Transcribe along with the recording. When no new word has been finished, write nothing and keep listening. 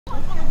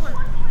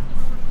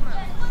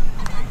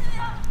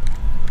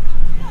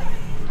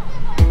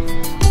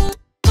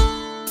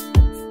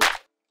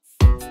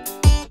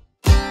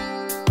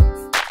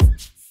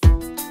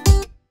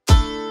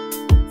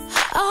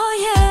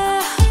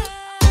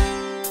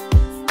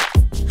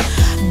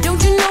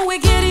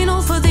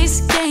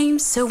these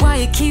games, so why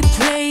you keep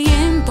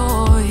playing,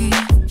 boy?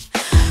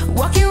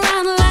 Walking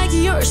around like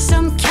you're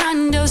some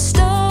kind of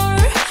star,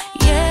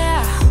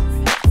 yeah.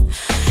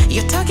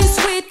 You're talking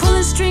sweet,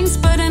 pulling strings,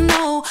 but I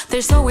know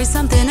there's always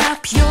something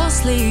up your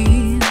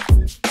sleeve.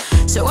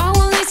 So I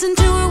won't listen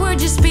to a word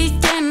you speak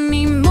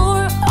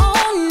anymore,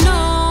 oh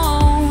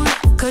no.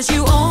 'Cause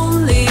you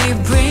only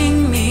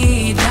bring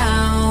me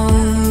down.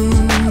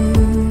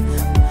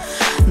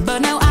 But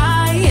now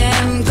I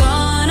am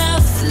gonna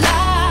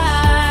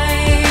fly.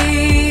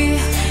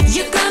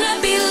 You're gonna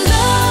be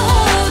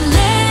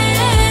loveless.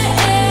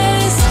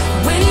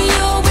 When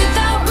you're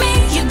without me,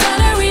 you're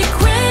gonna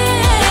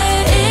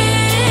regret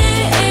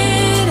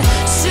it.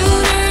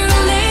 Sooner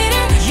or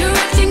later, you're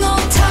acting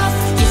all tough.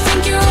 You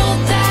think you're all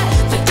that,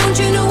 but don't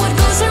you know what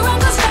goes around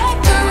comes back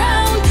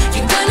around?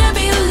 You're gonna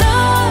be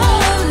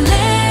loveless.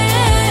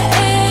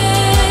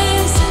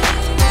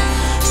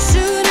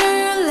 Sooner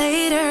or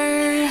later,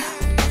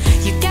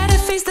 you gotta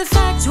face the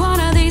facts one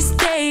of these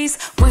days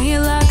when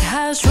your luck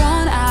has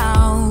run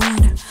out.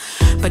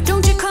 But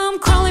don't you come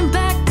crawling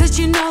back, 'cause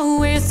you know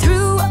we're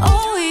through,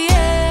 oh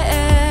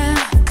yeah.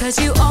 'Cause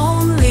you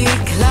only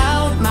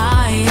cloud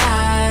my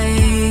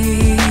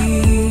eyes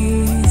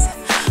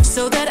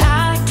so that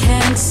I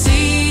can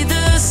see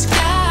the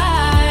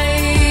sky.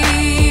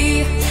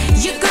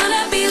 You're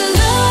gonna be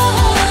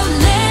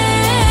loveless.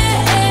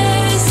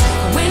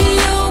 When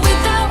you're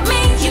without me,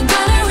 you're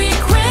gonna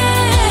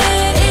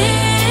regret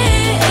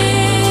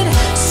it.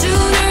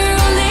 Sooner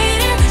or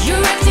later,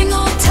 you're acting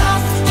all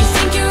tough. You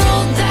think you're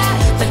all that,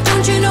 but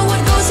don't you know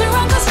what goes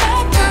around comes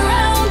back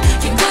around?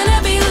 You're gonna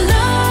be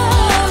loveless.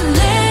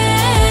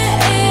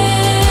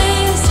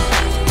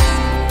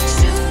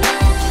 Sooner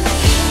or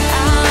later,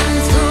 I'm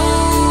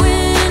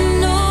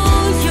throwing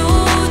all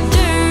your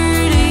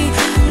dirty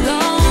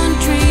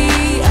laundry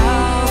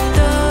out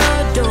the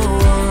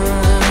door.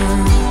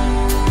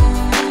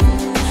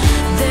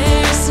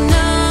 There's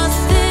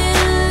nothing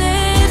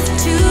left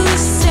to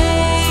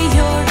say.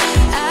 Your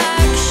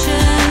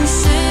actions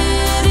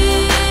said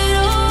it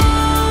all.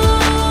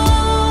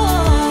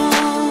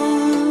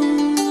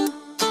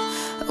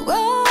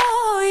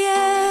 Oh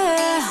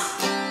yeah.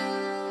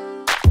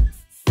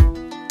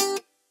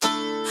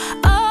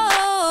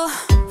 Oh,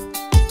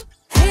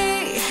 hey,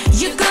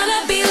 you're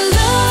gonna be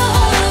loveless.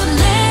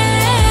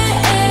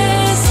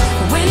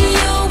 When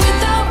you're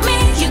without me,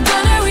 you're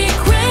gonna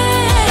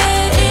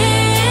regret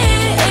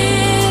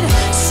it.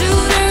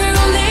 Sooner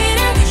or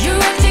later,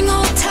 you're acting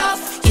all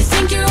tough. You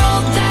think you're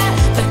all that,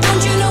 but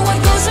don't you know what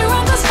goes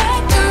around comes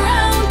back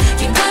around?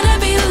 You're gonna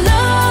be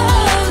loveless.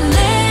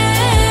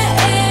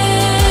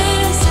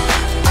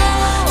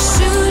 Oh,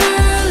 sooner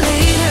or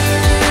later,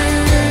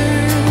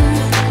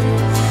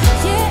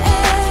 yeah.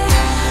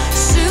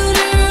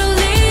 Sooner or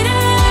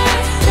later,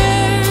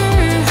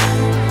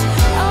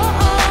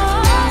 oh,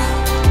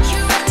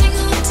 you're acting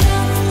all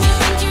tough. You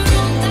think you're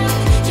all that.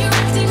 You're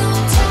acting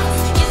all tough.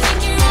 You think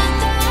you're all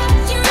that.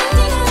 You're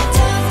acting all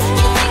tough.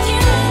 You think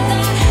you're all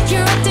that.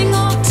 You're acting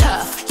all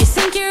tough. You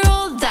think you're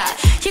all that.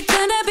 You're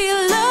gonna be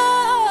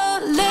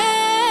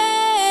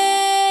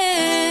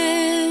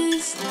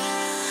loveless.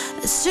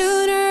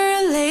 Sooner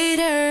or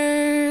later.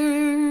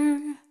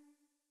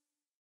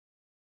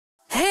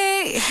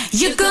 Hey,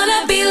 you're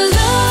gonna be